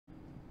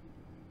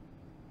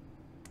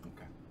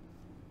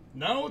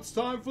Now it's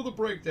time for the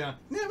breakdown.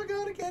 Never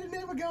gonna get it,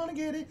 never gonna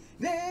get it,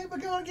 never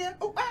gonna get it.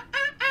 Oh,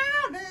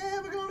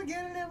 never gonna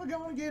get it, never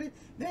gonna get it,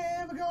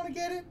 never gonna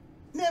get it,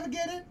 never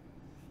get it.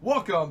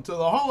 Welcome to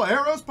the Hall of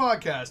Heroes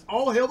podcast.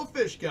 All hail the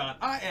fish god.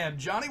 I am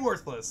Johnny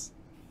Worthless.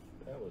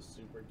 That was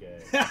super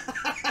gay.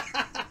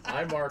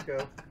 I'm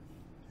Marco.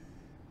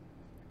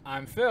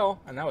 I'm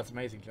Phil, and that was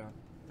amazing, John.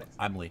 Thanks.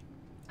 I'm Lee.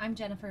 I'm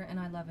Jennifer, and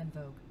I love En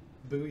Vogue.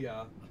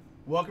 Booyah.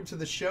 Welcome to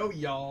the show,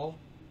 y'all.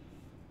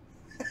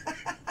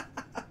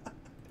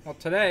 Well,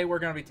 today we're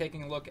going to be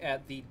taking a look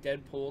at the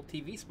Deadpool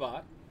TV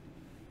spot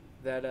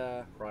that,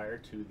 Prior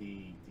to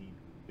the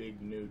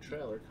big new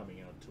trailer coming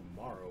out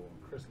tomorrow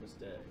on Christmas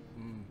Day.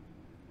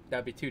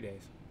 That'd be 2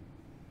 days.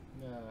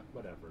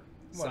 Whatever.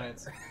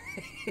 Science.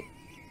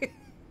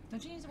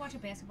 Don't you need to watch a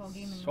basketball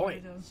game in Soy. order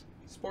to...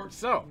 Sports.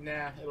 So,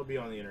 Nah, it'll be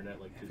on the internet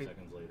like 2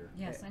 seconds later.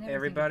 Yes, I never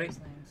everybody, think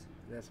of those things.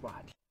 let's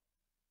watch.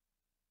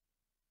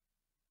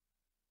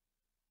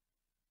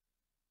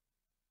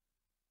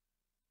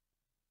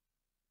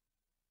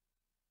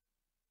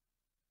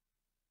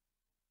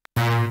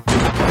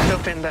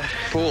 In the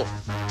Pool.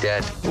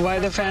 Dead. Why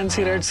the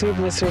fancy red suit,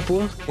 Mr.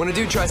 Poole? When a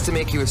dude tries to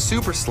make you a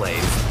super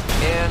slave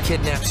and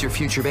kidnaps your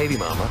future baby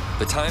mama,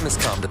 the time has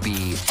come to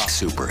be a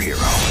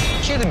superhero.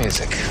 Cue the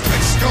music.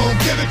 Let's go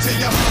give it to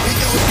ya. We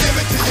gon' give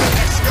it to ya.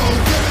 Let's go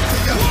give it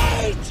to ya.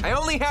 Wait! I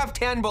only have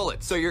 10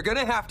 bullets, so you're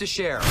gonna have to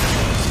share.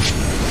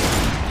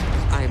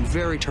 I am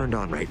very turned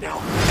on right now.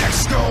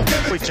 Let's go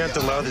give it We to can't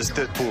ya. allow this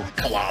Deadpool.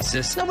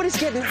 Colossus. Nobody's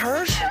getting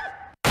hurt.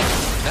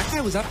 That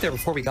guy was up there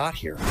before we got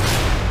here.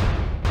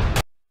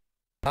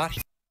 Not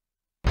here.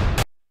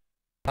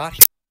 Not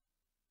here.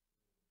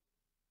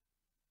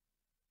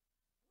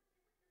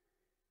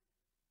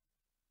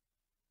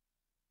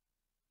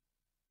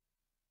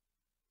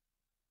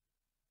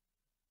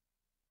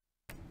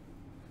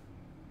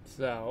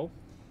 So,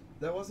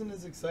 That wasn't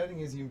as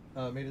exciting as you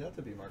made it out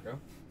to be, Marco.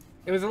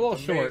 it was a little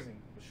short. Amazing.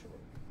 It was short.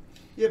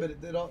 Yeah, but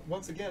it all,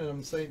 once again, and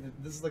I'm saying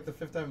this is like the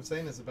 5th time I'm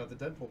saying this about the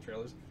Deadpool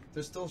trailers.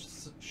 They're still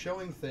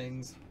showing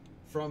things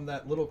from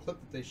that little clip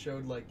that they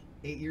showed like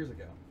 8 years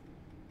ago.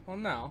 Well,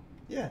 no.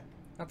 Yeah,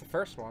 Not the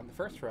first one. The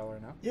first trailer,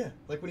 no. yeah,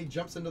 like when he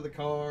jumps into the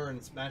car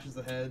and smashes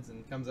the heads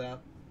and comes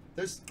out.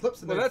 There's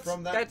clips in Well, there that's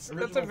from that that's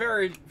original. a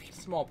very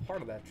small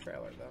part of that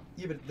trailer, though.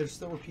 Yeah, but there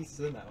still were pieces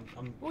in that.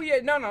 Well, yeah,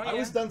 no, I yeah.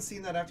 was done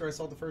seeing that after I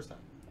saw it the first time.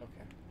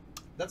 Okay.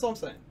 That's all I'm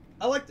saying.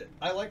 I liked it.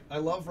 I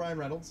love Ryan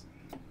Reynolds.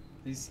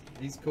 He's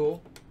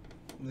cool.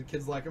 And the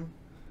kids like him.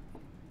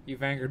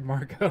 You've angered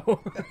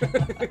Marco.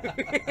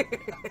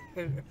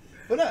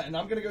 But no, and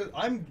I'm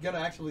gonna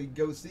actually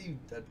go see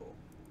Deadpool.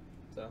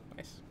 So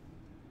Nice.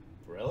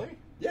 Really?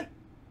 yeah,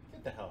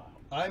 Get the hell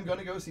out. I'm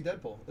gonna go see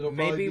Deadpool. It'll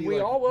Maybe probably be we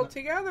like, all will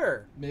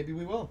together. Maybe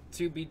we will.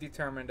 To be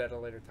determined at a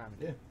later time.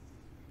 Yeah.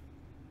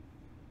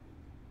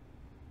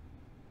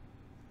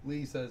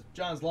 Lee says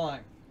John's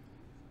lying.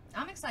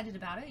 I'm excited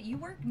about it. You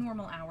work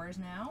normal hours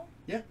now.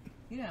 Yeah.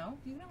 You know,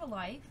 you have a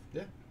life.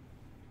 Yeah.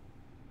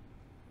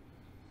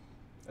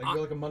 I can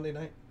go like a Monday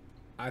night.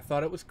 I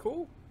thought it was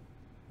cool.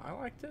 I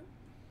liked it.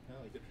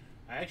 I liked it.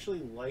 I actually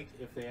liked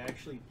if they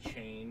actually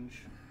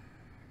change.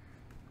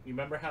 You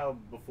remember how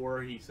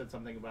before he said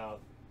something about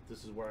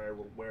this is where I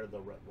will wear the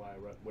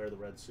wear the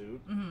red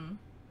suit? Mm-hmm.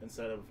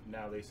 Instead of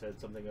now they said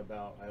something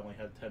about I only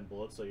had 10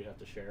 bullets, so you have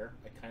to share.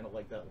 I kind of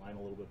like that line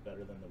a little bit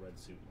better than the red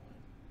suit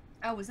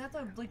line. Oh, is that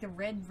the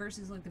red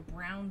versus like the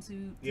brown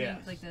suit?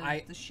 Yes. Thing?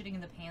 Like the shitting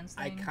in the pants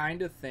I thing?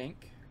 kind of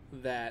think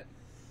that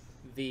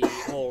the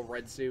whole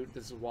red suit,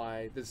 this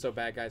is so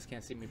bad guys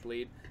can't see me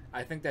bleed.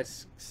 I think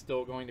that's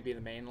still going to be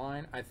the main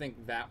line. I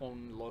think that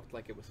one looked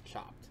like it was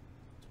chopped.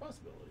 It's a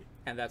possibility.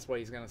 And that's what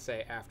he's going to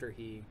say after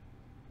he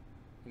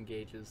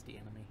engages the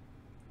enemy.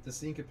 The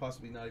scene could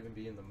possibly not even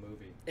be in the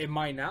movie. It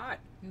might not.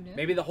 Who knows?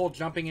 Maybe the whole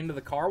jumping into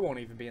the car won't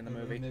even be in the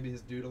movie. Maybe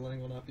his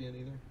doodling will not be in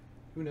either.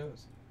 Who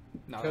knows?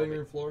 No, Cutting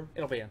room floor,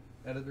 it'll be in.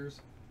 editors,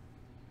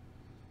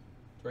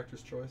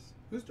 director's choice.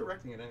 Who's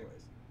directing it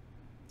anyways?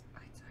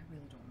 I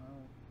really don't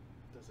know.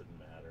 Doesn't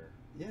matter.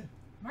 Yeah.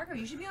 Marco,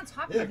 you should be on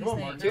top Yeah, of come on,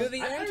 these Marco. things. To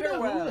the I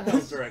know who the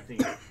hell's interwebs.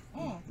 directing it.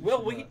 Oh.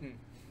 Will Wheaton.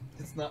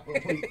 It's not Will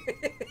Wheaton.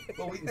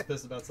 Will Wheaton's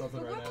pissed about something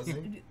But right what now, was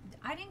isn't he?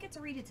 I didn't get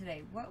to read it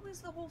today. What was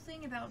the whole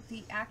thing about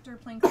the actor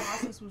playing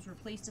Colossus was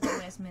replaced at the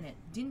last minute?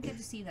 Didn't get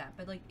to see that,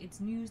 but like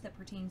it's news that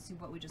pertains to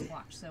what we just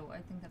watched. So I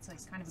think that's like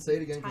kind of a Say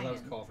it again because I tie-in.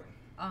 was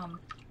coughing.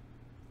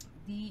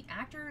 The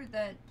actor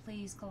that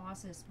plays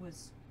Colossus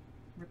was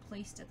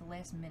replaced at the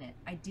last minute.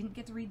 I didn't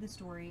get to read the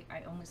story.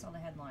 I only saw the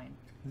headline.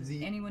 Does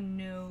anyone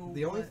know?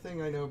 The only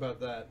thing I know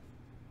about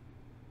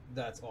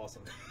that's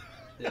awesome.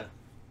 Yeah.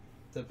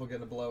 Deadpool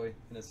getting a blowy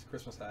in his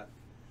Christmas hat.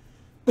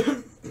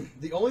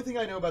 The only thing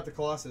I know about the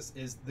Colossus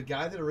is the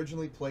guy that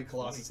originally played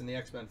Colossus in the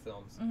X-Men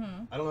films.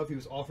 Mm-hmm. I don't know if he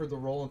was offered the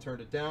role and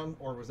turned it down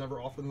or was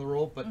never offered the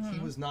role, but he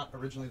was not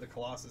originally the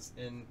Colossus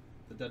in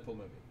the Deadpool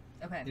movie.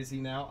 Okay. Is he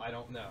now? I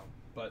don't know.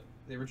 But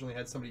they originally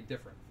had somebody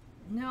different.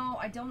 No,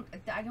 I don't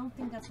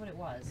think that's what it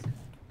was.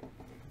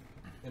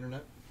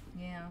 Internet?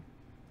 Yeah.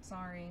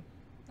 Sorry.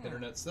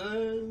 Internet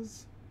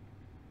says...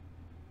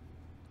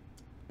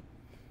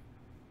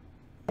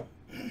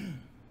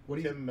 What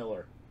do you? Tim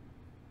Miller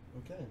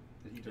Okay.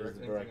 Did he is direct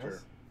the anything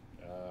director.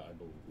 else? I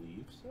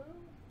believe so.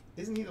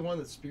 Isn't he the one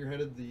that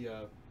spearheaded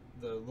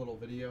the little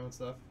video and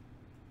stuff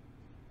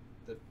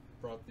that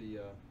brought the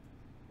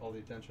all the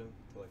attention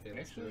to like, hey,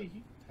 let's do Actually, it?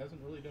 he hasn't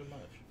really done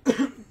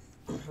much.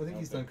 I think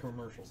he's done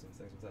commercials and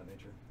things of that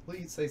nature.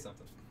 Please say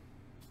something.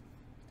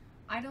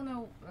 I don't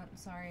know.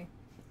 Sorry.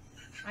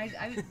 I go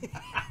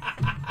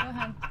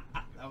ahead.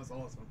 That was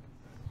awesome.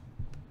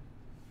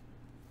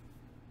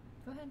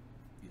 Go ahead.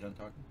 You done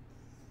talking?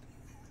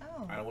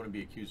 Oh. I don't want to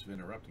be accused of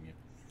interrupting you.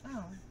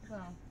 Oh.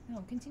 Well,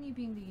 no. Continue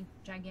being the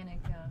gigantic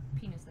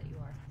penis that you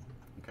are.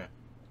 Okay.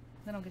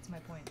 Then I'll get to my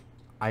point.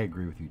 I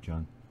agree with you,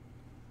 John.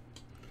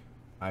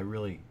 I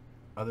really,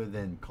 other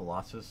than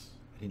Colossus,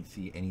 I didn't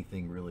see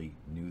anything really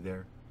new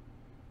there.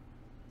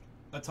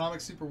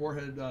 Atomic Super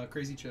Warhead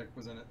Crazy Chick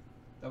was in it.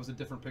 That was a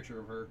different picture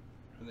of her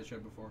than they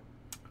showed before.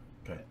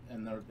 Okay.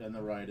 And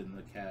the ride in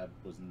the cab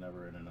was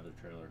never in another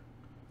trailer.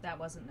 That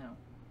wasn't no.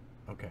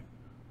 Okay.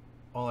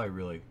 All I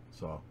really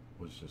saw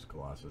was just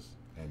Colossus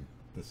and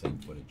the same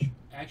footage.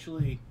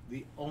 Actually,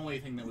 the only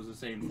thing that was the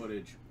same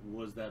footage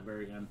was that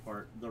very end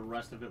part. The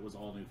rest of it was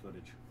all new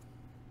footage.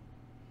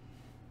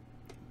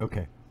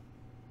 Okay.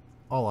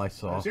 All I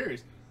saw I'm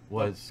serious.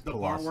 was the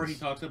Colossus. part where he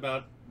talks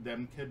about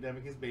them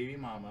kidnapping his baby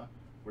mama,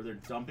 where they're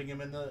dumping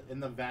him in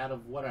the vat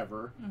of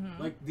whatever.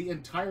 Mm-hmm. Like the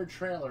entire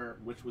trailer,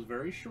 which was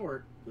very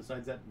short,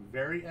 besides that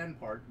very end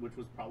part, which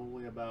was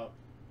probably about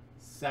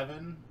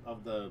 7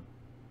 of the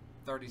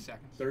 30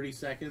 seconds. 30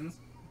 seconds,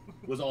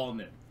 was all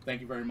new. Thank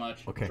you very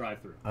much. Okay.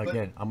 Drive through.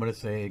 Again, I'm going to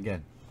say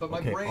again. But my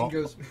Okay, brain all,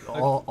 goes.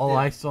 All yeah.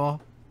 I saw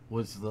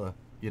was the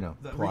The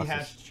Colossus.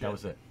 rehashed shit. That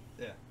was it.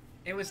 Yeah.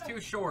 It was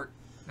too short.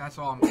 That's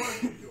all I'm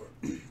saying.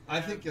 I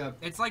think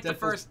It's like the Deadpool's-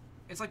 first.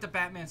 It's like the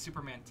Batman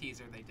Superman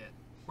teaser they did,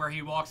 where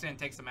he walks in,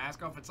 takes the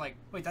mask off. It's like,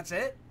 wait, that's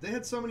it? They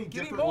had so many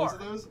Give me different ones of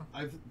more. those.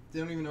 I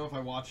don't even know if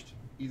I watched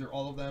either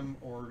all of them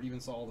or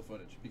even saw all the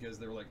footage because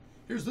they were like,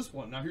 here's this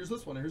one, now here's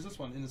this one, and here's this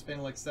one. In the span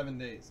of like 7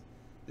 days,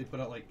 they put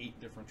out like 8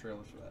 different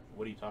trailers for that.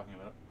 What are you talking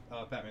about?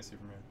 Batman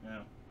Superman. Yeah.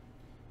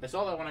 I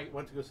saw that when I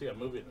went to go see a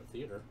movie in the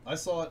theater. I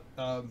saw it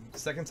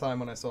second time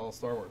when I saw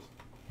Star Wars.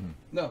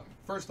 No,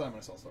 first time when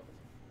I saw Star Wars.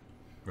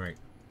 Right.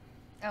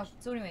 Oh,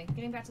 so anyway,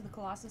 getting back to the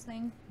Colossus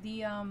thing,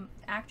 the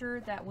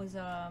actor that was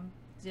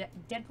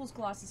Deadpool's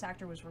Colossus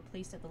actor was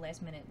replaced at the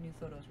last minute. New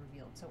photos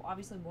revealed. So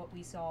obviously, what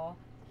we saw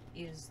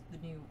is the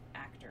new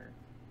actor.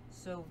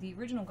 So the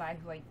original guy,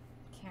 who I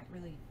can't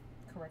really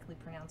correctly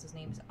pronounce his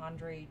name, is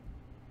Andre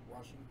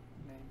Russian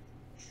name.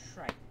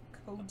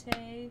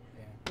 Tricote,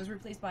 was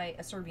replaced by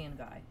a Serbian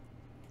guy.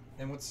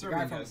 And what's The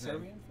Serbian guy from guy's name?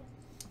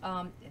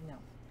 Serbian? No,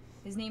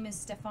 his name is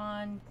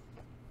Stefan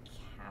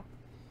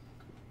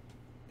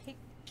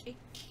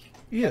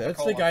Yeah,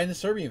 that's the Capicola. guy in the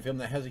Serbian film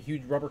that has a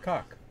huge rubber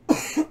cock.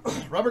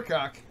 Rubber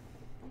cock.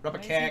 Rubber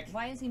cack.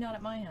 Why is he not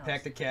at my house?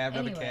 Pack the cab,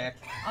 rubber Anyway, cack.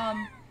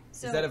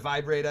 So, Is that a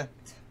vibrator?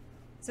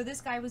 So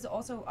this guy was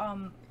also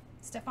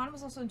Stefan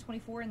was also in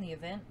 24 in the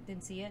event.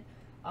 Didn't see it.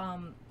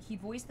 He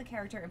voiced the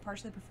character and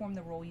partially performed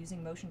the role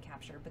using motion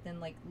capture. But then,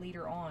 like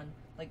later on,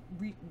 like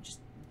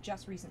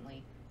just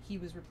recently, he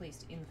was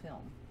replaced in the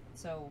film.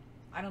 So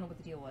I don't know what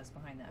the deal was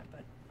behind that,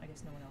 but I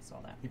guess no one else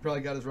saw that. He probably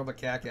got his rubber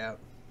cack out.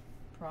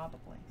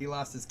 Probably. He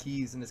lost his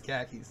keys and his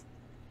khakis.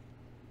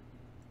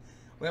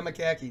 Where are my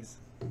khakis?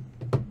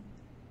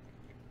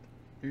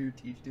 Hear your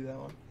teach do that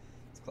one?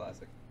 It's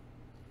classic.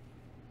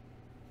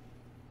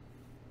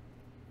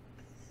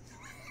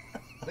 I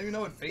don't even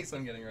know what face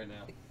I'm getting right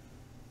now.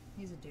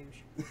 He's a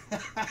douche.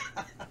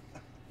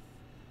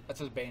 That's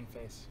his Bane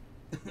face.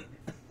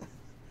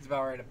 He's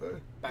about ready to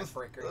backbreak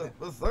right there.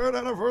 The third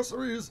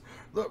anniversary is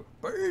the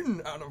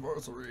Bane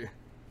anniversary.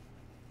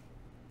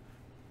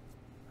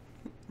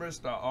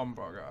 Mr.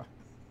 Umburger.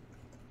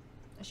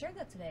 I shared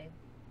that today.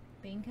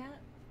 Bane Cat.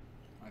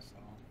 I saw.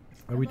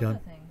 Are we I love done?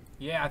 that thing.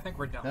 Yeah, I think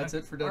we're done. That's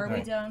it for Are we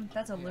Deadpool. done?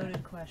 That's a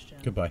loaded question.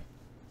 Goodbye.